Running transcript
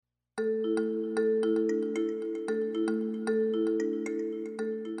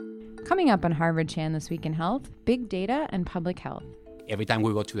Coming up on Harvard Chan This Week in Health, big data and public health. Every time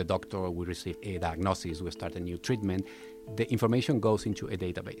we go to the doctor, we receive a diagnosis, we start a new treatment, the information goes into a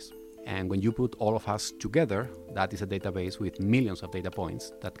database. And when you put all of us together, that is a database with millions of data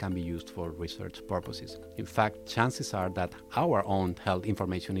points that can be used for research purposes. In fact, chances are that our own health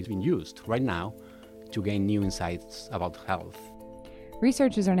information is being used right now to gain new insights about health.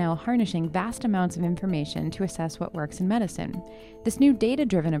 Researchers are now harnessing vast amounts of information to assess what works in medicine. This new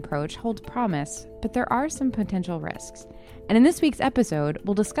data-driven approach holds promise, but there are some potential risks. And in this week's episode,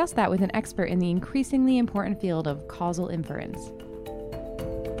 we'll discuss that with an expert in the increasingly important field of causal inference.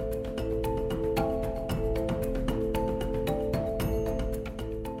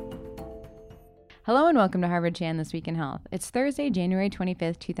 Hello and welcome to Harvard Chan This Week in Health. It's Thursday, January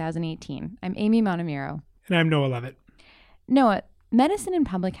 25th, 2018. I'm Amy Montemuro. And I'm Noah Levitt. Noah, medicine and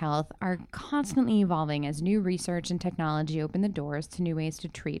public health are constantly evolving as new research and technology open the doors to new ways to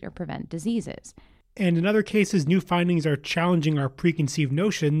treat or prevent diseases. And in other cases, new findings are challenging our preconceived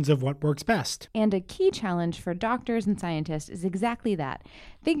notions of what works best. And a key challenge for doctors and scientists is exactly that,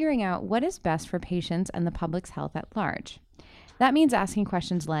 figuring out what is best for patients and the public's health at large. That means asking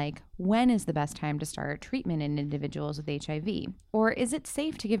questions like, when is the best time to start treatment in individuals with HIV? Or is it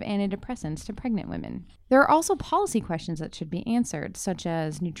safe to give antidepressants to pregnant women? There are also policy questions that should be answered, such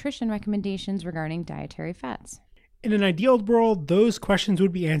as nutrition recommendations regarding dietary fats. In an ideal world, those questions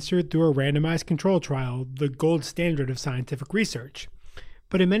would be answered through a randomized control trial, the gold standard of scientific research.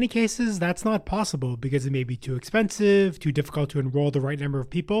 But in many cases, that's not possible because it may be too expensive, too difficult to enroll the right number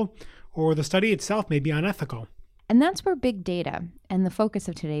of people, or the study itself may be unethical. And that's where big data and the focus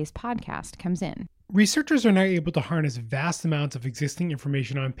of today's podcast comes in. Researchers are now able to harness vast amounts of existing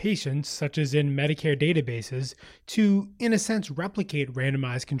information on patients, such as in Medicare databases, to, in a sense, replicate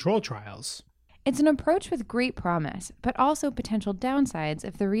randomized control trials. It's an approach with great promise, but also potential downsides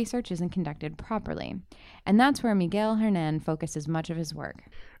if the research isn't conducted properly. And that's where Miguel Hernan focuses much of his work.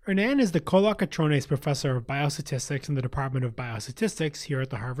 Hernan is the Kolokotrones professor of biostatistics in the Department of Biostatistics here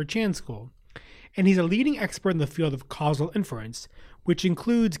at the Harvard Chan School. And he's a leading expert in the field of causal inference, which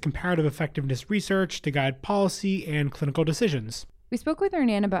includes comparative effectiveness research to guide policy and clinical decisions. We spoke with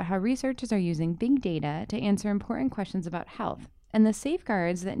Hernan about how researchers are using big data to answer important questions about health and the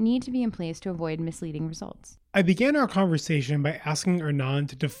safeguards that need to be in place to avoid misleading results. I began our conversation by asking Hernan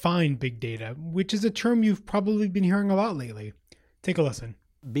to define big data, which is a term you've probably been hearing a lot lately. Take a listen.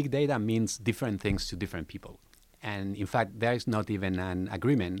 Big data means different things to different people. And in fact, there is not even an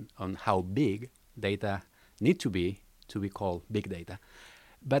agreement on how big data need to be called big data.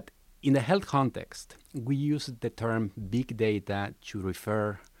 But in the health context, we use the term big data to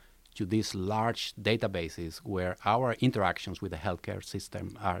refer to these large databases where our interactions with the healthcare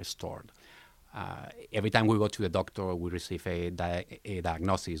system are stored. Every time we go to the doctor, we receive a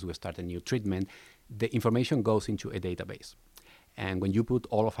diagnosis, we start a new treatment, the information goes into a database. And when you put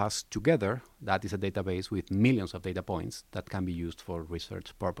all of us together, that is a database with millions of data points that can be used for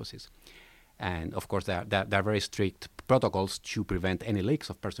research purposes. And of course, there are very strict protocols to prevent any leaks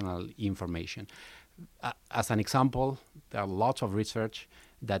of personal information. As an example, there are lots of research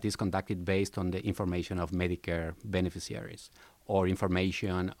that is conducted based on the information of Medicare beneficiaries or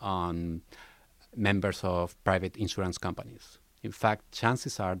information on members of private insurance companies. In fact,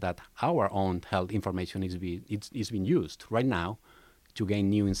 chances are that our own health information is being used right now to gain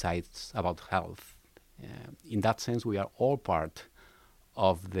new insights about health. In that sense, we are all part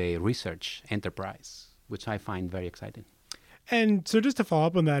of the research enterprise, which I find very exciting. And so just to follow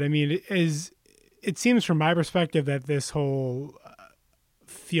up on that, I mean, it seems from my perspective that this whole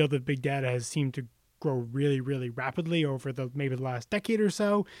field of big data has seemed to grow really, really rapidly over maybe the last decade or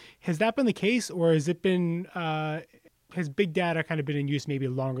so. Has that been the case, or has it been has big data kind of been in use maybe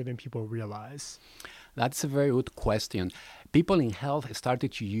longer than people realize? That's a very good question. People in health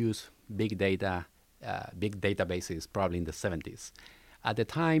started to use big data, big databases probably in the 70s. At the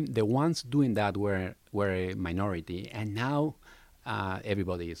time, the ones doing that were a minority, and now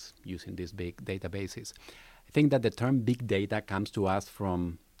everybody is using these big databases. I think that the term big data comes to us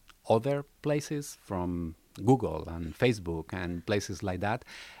from other places, from Google and Facebook and places like that.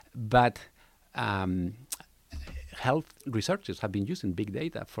 But health researchers have been using big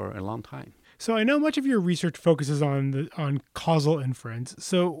data for a long time. So I know much of your research focuses on causal inference.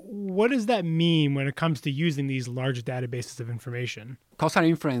 So what does that mean when it comes to using these large databases of information? Causal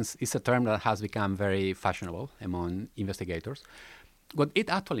inference is a term that has become very fashionable among investigators. What it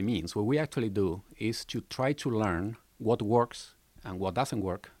actually means, what we actually do, is to try to learn what works and what doesn't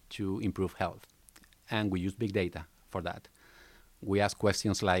work to improve health. And we use big data for that. We ask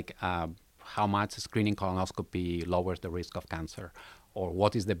questions like how much screening colonoscopy lowers the risk of cancer, or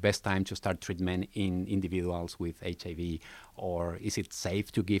what is the best time to start treatment in individuals with HIV, or is it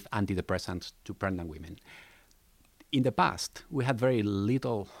safe to give antidepressants to pregnant women? In the past, we had very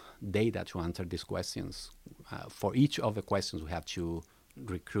little data to answer these questions. For each of the questions, we have to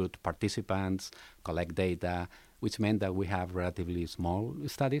recruit participants, collect data, which meant that we have relatively small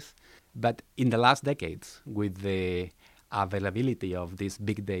studies. But in the last decades, with the availability of these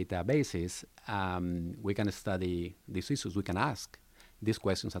big databases, we can study these issues. We can ask these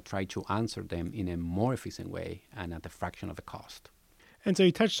questions and try to answer them in a more efficient way and at a fraction of the cost. And so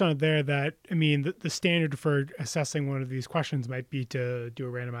you touched on it there that, I mean, the standard for assessing one of these questions might be to do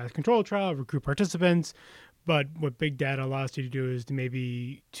a randomized control trial, recruit participants. But what big data allows you to do is to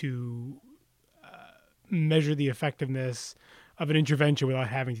maybe measure the effectiveness of an intervention without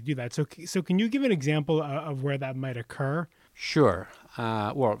having to do that. So can you give an example of where that might occur? Sure.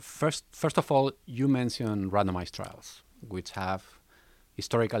 Well, first of all, you mentioned randomized trials, which have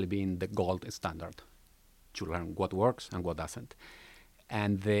historically been the gold standard to learn what works and what doesn't.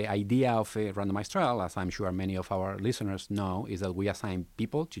 And the idea of a randomized trial, as I'm sure many of our listeners know, is that we assign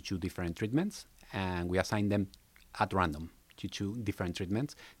people to 2 different treatments, and we assign them at random to 2 different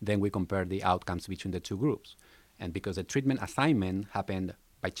treatments. Then we compare the outcomes between the 2 groups. And because the treatment assignment happened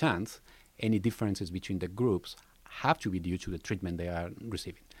by chance, any differences between the groups have to be due to the treatment they are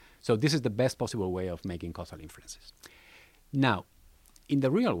receiving. So this is the best possible way of making causal inferences. Now, in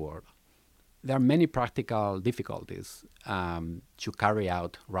the real world, there are many practical difficulties to carry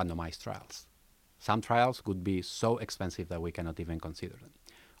out randomized trials. Some trials would be so expensive that we cannot even consider them.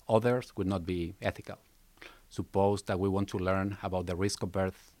 Others would not be ethical. Suppose that we want to learn about the risk of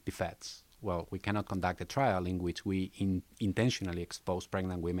birth defects. Well, we cannot conduct a trial in which we intentionally expose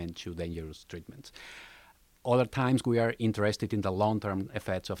pregnant women to dangerous treatments. Other times we are interested in the long-term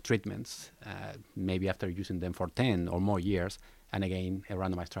effects of treatments, maybe after using them for 10 or more years, and again, a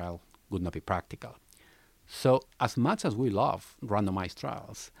randomized trial would not be practical. So as much as we love randomized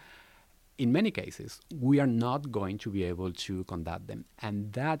trials, in many cases, we are not going to be able to conduct them.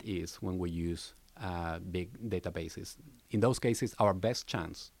 And that is when we use big databases. In those cases, our best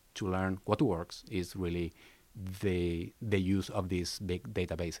chance to learn what works is really the use of these big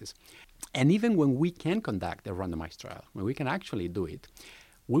databases. And even when we can conduct a randomized trial, when we can actually do it,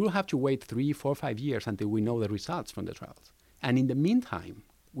 we will have to wait 3, 4, 5 years until we know the results from the trials. And in the meantime,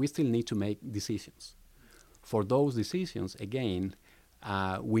 we still need to make decisions. For those decisions, again,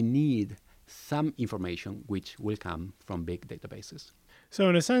 we need some information which will come from big databases. So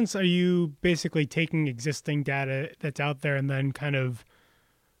in a sense, are you basically taking existing data that's out there and then kind of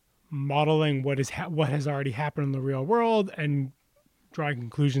modeling what has already happened in the real world and drawing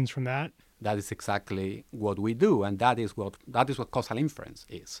conclusions from that? That is exactly what we do, and that is what causal inference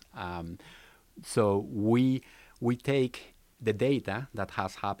is. So we take the data that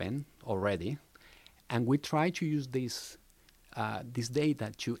has happened already, and we try to use this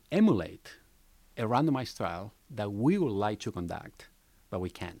data to emulate a randomized trial that we would like to conduct, but we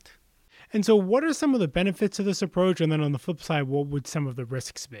can't. And so what are some of the benefits of this approach? And then on the flip side, what would some of the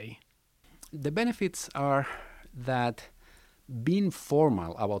risks be? The benefits are that being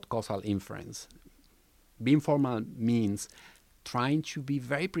formal about causal inference, being formal means trying to be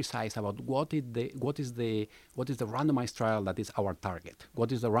very precise about what is the randomized trial that is our target.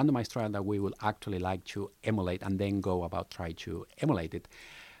 What is the randomized trial that we will actually like to emulate and then go about try to emulate it.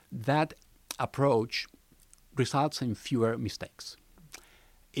 That approach results in fewer mistakes.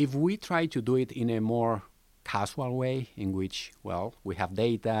 If we try to do it in a more casual way in which, well, we have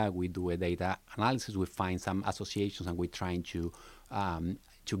data, we do a data analysis, we find some associations and we're trying to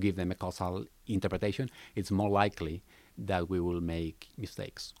give them a causal interpretation, it's more likely that we will make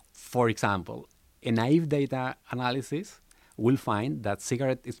mistakes. For example, a naive data analysis will find that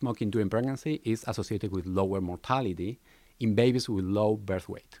cigarette smoking during pregnancy is associated with lower mortality in babies with low birth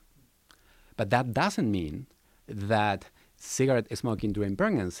weight. But that doesn't mean that cigarette smoking during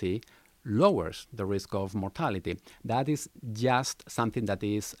pregnancy lowers the risk of mortality. That is just something that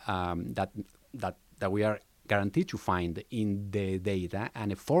is that we are guaranteed to find in the data,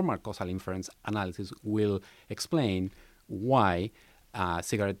 and a formal causal inference analysis will explain why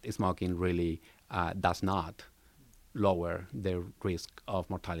cigarette smoking really does not lower the risk of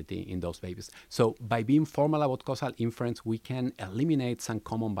mortality in those babies. So by being formal about causal inference, we can eliminate some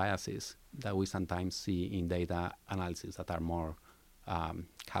common biases that we sometimes see in data analysis that are more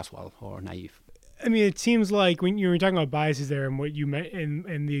casual or naive. I mean, it seems like when you were talking about biases there and what you meant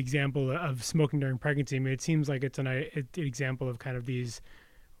in the example of smoking during pregnancy, I mean, it seems like it's an example of kind of these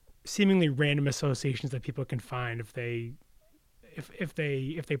seemingly random associations that people can find if they if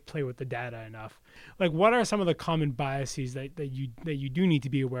they play with the data enough. Like, what are some of the common biases that you do need to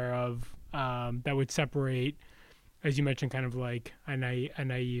be aware of that would separate, as you mentioned, kind of like a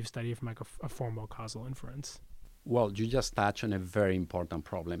naive study from like a formal causal inference? Well, you just touched on a very important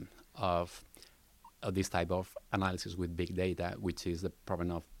problem of this type of analysis with big data, which is the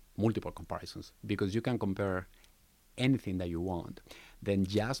problem of multiple comparisons, because you can compare anything that you want, then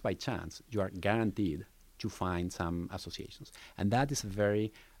just by chance you are guaranteed to find some associations, and that's a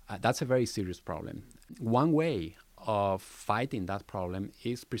very serious problem. One way of fighting that problem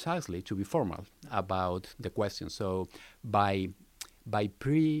is precisely to be formal about the question. So by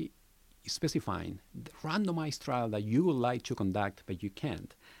pre-specifying the randomized trial that you would like to conduct but you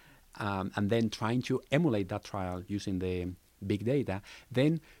can't, and then trying to emulate that trial using the big data,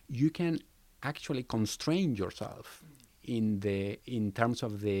 then you can actually constrain yourself in terms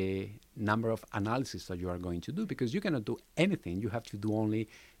of the number of analyses that you are going to do, because you cannot do anything. You have to do only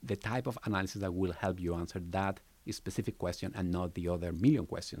the type of analysis that will help you answer that specific question and not the other million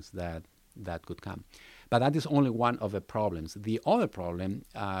questions that could come. But that is only one of the problems. The other problem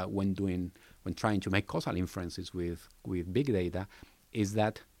when trying to make causal inferences with big data is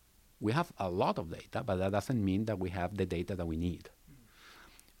that we have a lot of data, but that doesn't mean that we have the data that we need.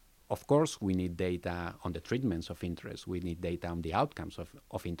 Of course, we need data on the treatments of interest. We need data on the outcomes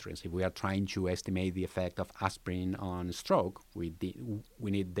of interest. If we are trying to estimate the effect of aspirin on stroke, we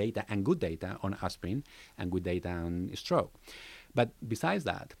need data and good data on aspirin and good data on stroke. But besides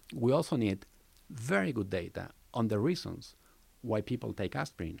that, we also need very good data on the reasons why people take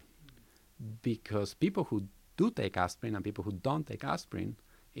aspirin. Because people who do take aspirin and people who don't take aspirin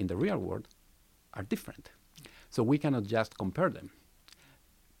in the real world are different. So we cannot just compare them.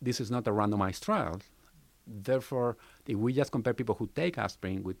 This is not a randomized trial. Therefore, if we just compare people who take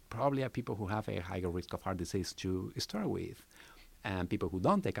aspirin with probably people who have a higher risk of heart disease to start with, and people who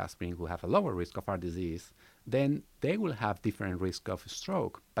don't take aspirin who have a lower risk of heart disease, then they will have different risk of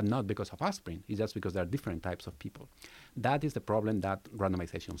stroke, but not because of aspirin. It's just because there are different types of people. That is the problem that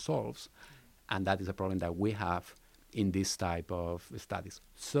randomization solves, and that is a problem that we have in this type of studies.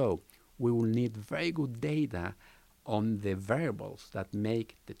 So we will need very good data on the variables that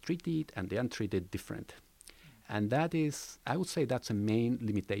make the treated and the untreated different. And that is, I would say that's a main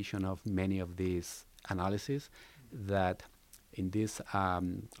limitation of many of these analyses, that in these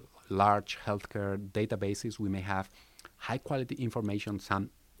large healthcare databases, we may have high quality information.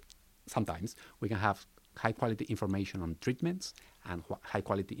 Sometimes we can have high quality information on treatments and high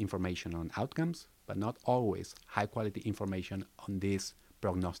quality information on outcomes, but not always high quality information on these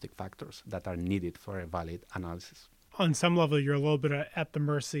prognostic factors that are needed for a valid analysis. On some level, you're a little bit at the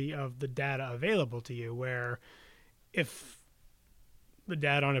mercy of the data available to you, where if the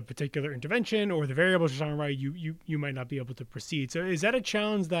data on a particular intervention or the variables are not right, you might not be able to proceed. So is that a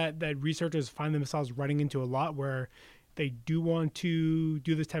challenge that researchers find themselves running into a lot, where they do want to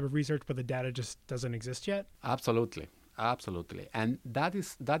do this type of research, but the data just doesn't exist yet? Absolutely. And that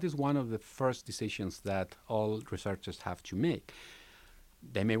is one of the first decisions that all researchers have to make.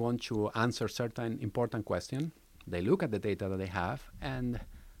 They may want to answer certain important questions. They look at the data that they have, and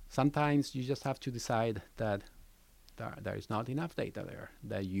sometimes you just have to decide that there is not enough data there,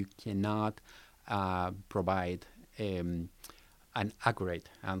 that you cannot provide an accurate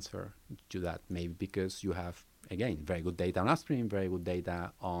answer to that, maybe because you have, again, very good data on aspirin, very good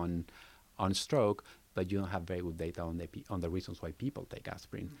data on stroke, but you don't have very good data on the reasons why people take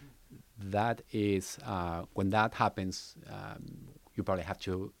aspirin. Mm-hmm. That is, when that happens, you probably have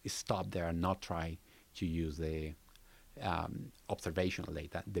to stop there and not try to use the observational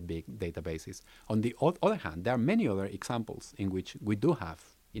data, the big databases. On the other hand, there are many other examples in which we do have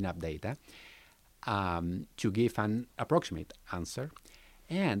enough data to give an approximate answer.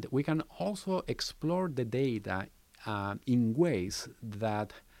 And we can also explore the data in ways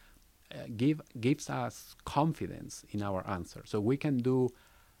that gives us confidence in our answer. So we can do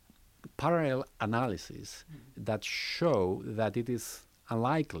parallel analysis that show that it is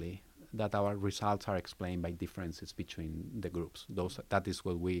unlikely that our results are explained by differences between the groups. That is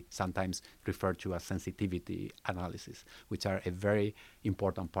what we sometimes refer to as sensitivity analysis, which are a very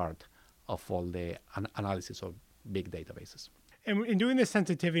important part of all the analysis of big databases. And in doing this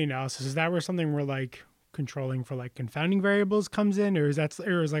sensitivity analysis, is that where something where like controlling for like confounding variables comes in, or is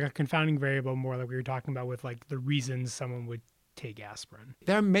like a confounding variable more like we were talking about with like the reasons someone would take aspirin?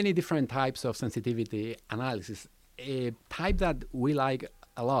 There are many different types of sensitivity analysis. A type that we like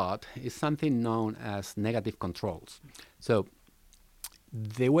a lot is something known as negative controls. So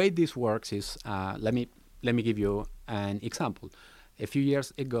the way this works is, let me give you an example. A few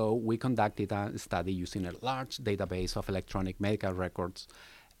years ago, we conducted a study using a large database of electronic medical records,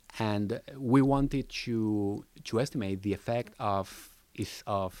 and we wanted to estimate the effect of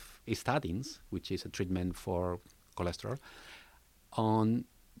statins, which is a treatment for cholesterol, on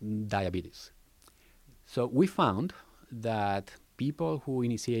diabetes. So we found that people who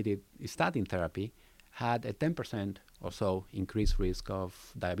initiated statin therapy had a 10% or so increased risk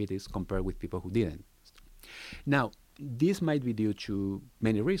of diabetes compared with people who didn't. Now, this might be due to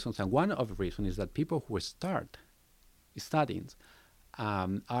many reasons, and one of the reasons is that people who start statins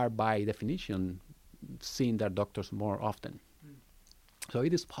are by definition seeing their doctors more often. So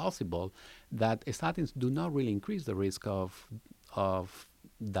it is possible that statins do not really increase the risk of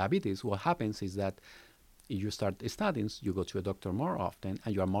diabetes. What happens is that if you start statins, you go to a doctor more often,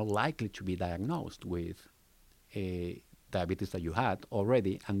 and you are more likely to be diagnosed with a diabetes that you had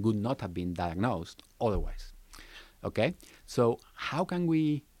already and would not have been diagnosed otherwise. Okay, so how can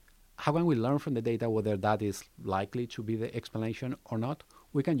we learn from the data whether that is likely to be the explanation or not?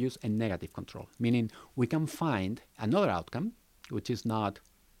 We can use a negative control, meaning we can find another outcome, which is not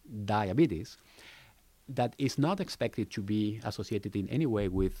diabetes, that is not expected to be associated in any way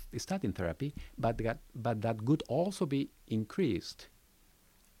with statin therapy, but that could also be increased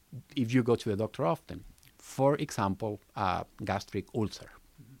if you go to the doctor often. For example, gastric ulcer.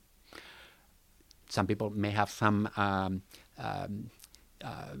 Some people may have some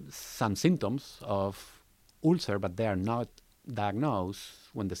symptoms of ulcer, but they are not diagnosed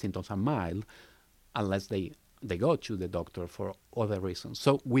when the symptoms are mild unless they go to the doctor for other reasons.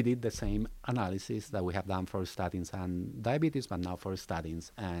 So we did the same analysis that we have done for statins and diabetes, but now for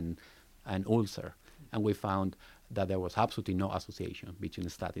statins and ulcer. And we found that there was absolutely no association between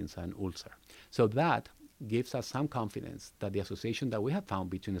statins and ulcer. So that gives us some confidence that the association that we have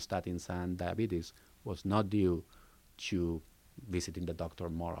found between statins and diabetes was not due to visiting the doctor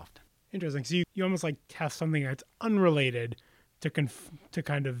more often. Interesting. So you almost like test something that's unrelated to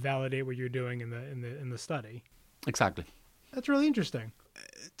kind of validate what you're doing in the study. Exactly. That's really interesting.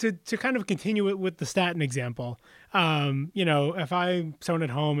 To kind of continue it with the statin example, if I'm someone at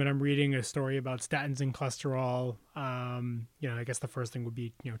home and I'm reading a story about statins and cholesterol, I guess the first thing would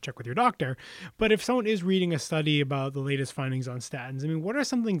be, check with your doctor. But if someone is reading a study about the latest findings on statins, I mean, what are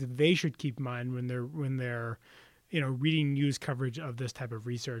some things that they should keep in mind when they're reading news coverage of this type of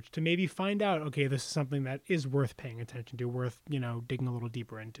research to maybe find out, okay, this is something that is worth paying attention to, worth, digging a little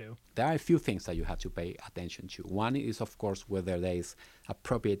deeper into? There are a few things that you have to pay attention to. One is, of course, whether there is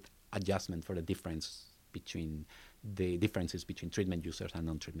appropriate adjustment for the differences between treatment users and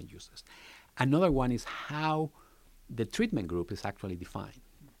non-treatment users. Another one is how the treatment group is actually defined,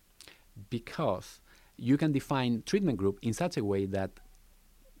 because you can define treatment group in such a way that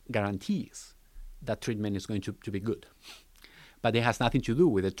guarantees that treatment is going to be good. But it has nothing to do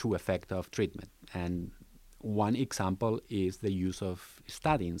with the true effect of treatment. And one example is the use of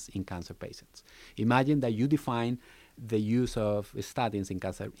statins in cancer patients. Imagine that you define the use of statins in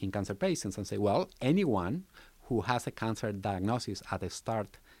cancer patients and say, well, anyone who has a cancer diagnosis at the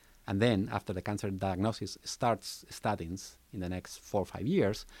start, and then after the cancer diagnosis starts statins in the next 4 or 5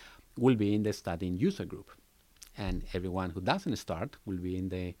 years, will be in the statin user group. And everyone who doesn't start will be in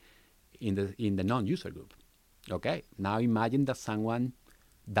the non-user group. Okay, now imagine that someone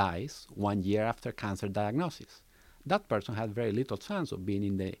dies 1 year after cancer diagnosis. That person has very little chance of being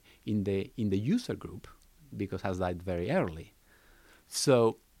in the user group because has died very early.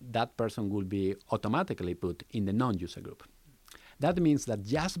 So that person will be automatically put in the non-user group. That means that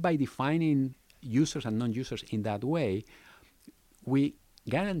just by defining users and non-users in that way, we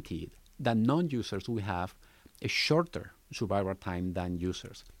guaranteed that non-users will have a shorter survival time than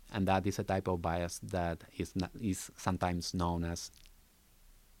users. And that is a type of bias that is sometimes known as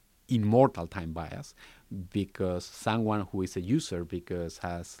immortal time bias, because someone who is a user because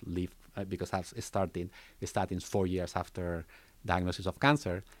has started statins 4 years after diagnosis of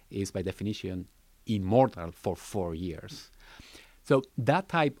cancer is by definition immortal for 4 years. So that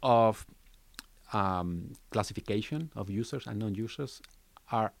type of classification of users and non-users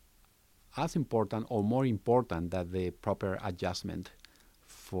are as important or more important than the proper adjustment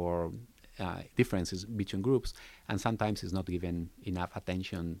for differences between groups, and sometimes is not given enough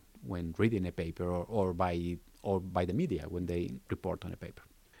attention when reading a paper or by the media when they report on a paper.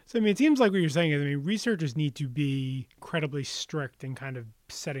 So, it seems like what you're saying is, researchers need to be incredibly strict in kind of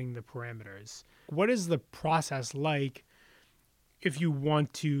setting the parameters. What is the process like if you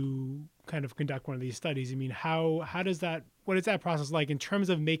want to kind of conduct one of these studies? What is that process like in terms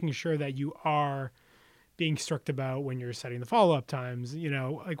of making sure that you are being strict about when you're setting the follow-up times?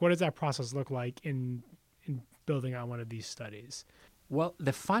 What does that process look like in building on one of these studies? Well,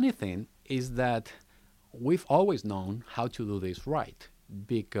 the funny thing is that we've always known how to do this right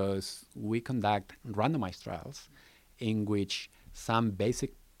because we conduct randomized trials in which some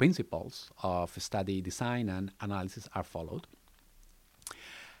basic principles of study design and analysis are followed.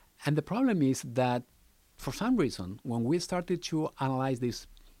 And the problem is that for some reason, when we started to analyze these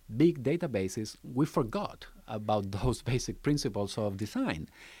big databases, we forgot about those basic principles of design.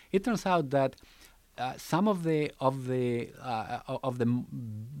 It turns out that some of the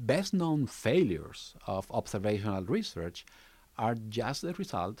best known failures of observational research are just the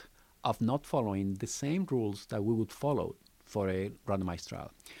result of not following the same rules that we would follow for a randomized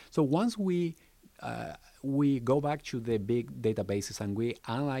trial. So once we go back to the big databases and we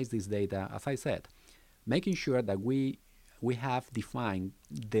analyze this data, as I said, making sure that we have defined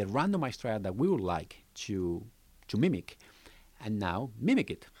the randomized trial that we would like to mimic, and now mimic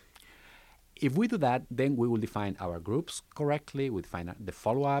it. If we do that, then we will define our groups correctly, we define the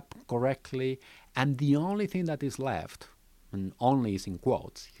follow-up correctly, and the only thing that is left, and only is in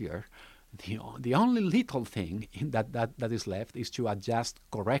quotes here, the only little thing that is left is to adjust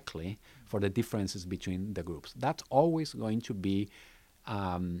correctly for the differences between the groups. That's always going to be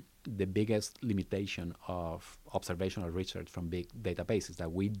the biggest limitation of observational research from big databases,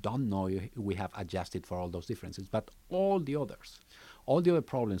 that we don't know if we have adjusted for all those differences. But all the other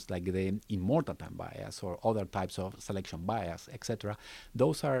problems like the immortal time bias or other types of selection bias, etc.,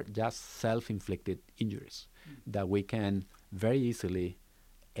 those are just self-inflicted injuries that we can very easily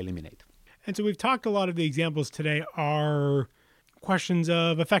eliminate. And so we've talked a lot of the examples today are questions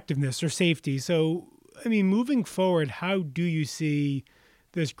of effectiveness or safety. So, I mean, moving forward, how do you see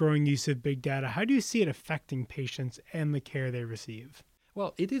this growing use of big data? How do you see it affecting patients and the care they receive?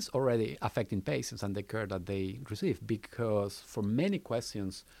 Well, it is already affecting patients and the care that they receive, because for many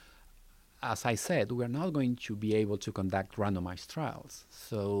questions, as I said, we're not going to be able to conduct randomized trials.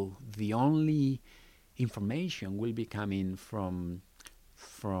 So the only information will be coming from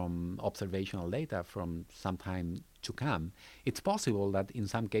observational data from some time to come. It's possible that in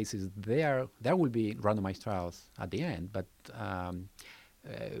some cases there will be randomized trials at the end, but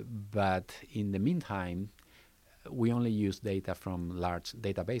in the meantime, we only use data from large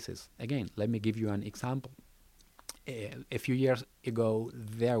databases. Again, let me give you an example. A few years ago,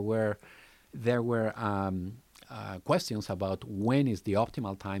 there were questions about when is the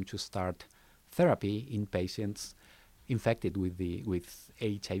optimal time to start therapy in patients infected with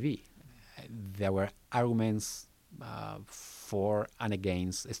HIV. There were arguments for and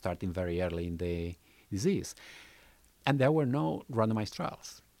against starting very early in the disease. And there were no randomized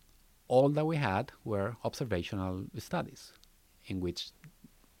trials. All that we had were observational studies in which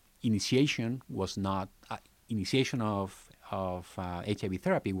initiation of HIV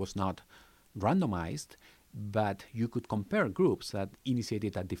therapy was not randomized, but you could compare groups that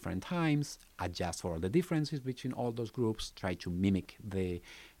initiated at different times, adjust for all the differences between all those groups, try to mimic the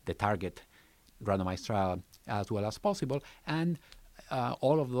target randomized trial as well as possible, and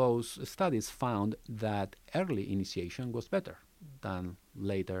all of those studies found that early initiation was better than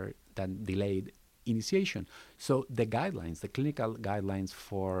delayed initiation. So the clinical guidelines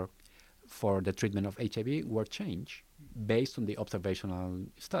for the treatment of HIV were changed based on the observational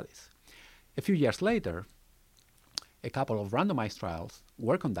studies. A few years later, a couple of randomized trials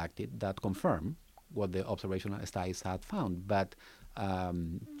were conducted that confirmed what the observational studies had found. But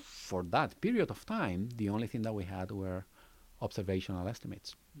for that period of time, the only thing that we had were observational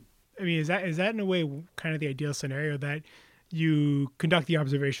estimates. I mean, is that in a way kind of the ideal scenario, that you conduct the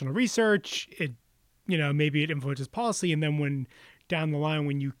observational research, maybe it influences policy, and then when down the line,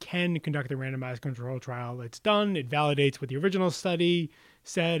 when you can conduct the randomized control trial, it's done, it validates what the original study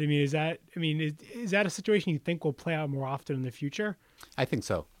said. I mean, is that a situation you think will play out more often in the future? I think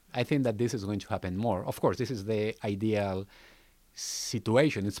so. I think that this is going to happen more. Of course, this is the ideal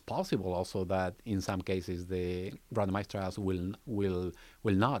situation. It's possible also that in some cases the randomized trials will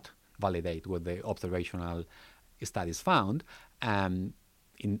not validate what the observational studies found. In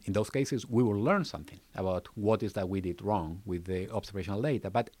those cases, we will learn something about what is that we did wrong with the observational data.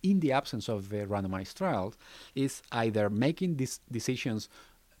 But in the absence of the randomized trials, is either making these decisions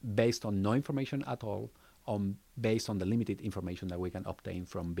based on no information at all, or based on the limited information that we can obtain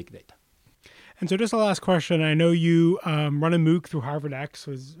from big data. And so just a last question. I know you run a MOOC through Harvard X,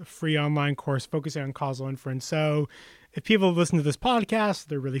 was a free online course focusing on causal inference. So if people listen to this podcast,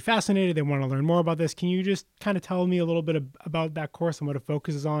 they're really fascinated, they want to learn more about this, can you just kind of tell me a little bit about that course and what it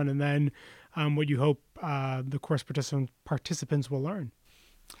focuses on, and then what you hope the course participants will learn?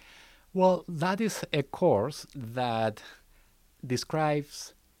 Well, that is a course that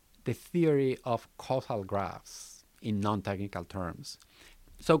describes the theory of causal graphs in non-technical terms.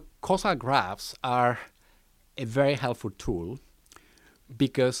 So causal graphs are a very helpful tool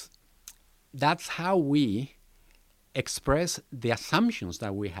because that's how we express the assumptions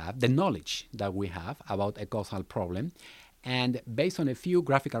that we have, the knowledge that we have about a causal problem, and based on a few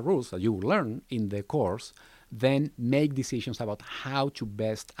graphical rules that you will learn in the course, then make decisions about how to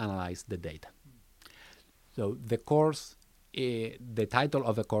best analyze the data. So the course, the title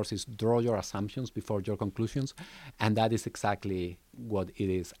of the course is Draw Your Assumptions Before Your Conclusions, and that is exactly what it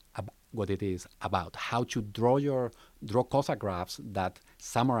is about, how to draw causal graphs that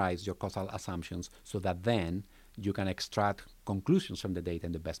summarize your causal assumptions so that then you can extract conclusions from the data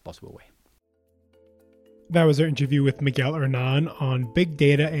in the best possible way. That was our interview with Miguel Hernan on big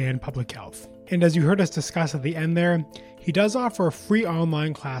data and public health. And as you heard us discuss at the end there, he does offer a free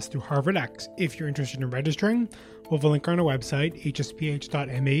online class through HarvardX if you're interested in registering. We'll have a link on our website,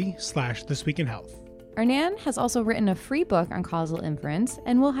 hsph.me/thisweekinhealth. Hernan has also written a free book on causal inference,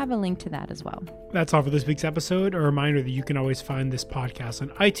 and we'll have a link to that as well. That's all for this week's episode. A reminder that you can always find this podcast on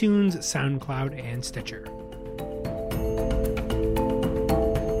iTunes, SoundCloud, and Stitcher.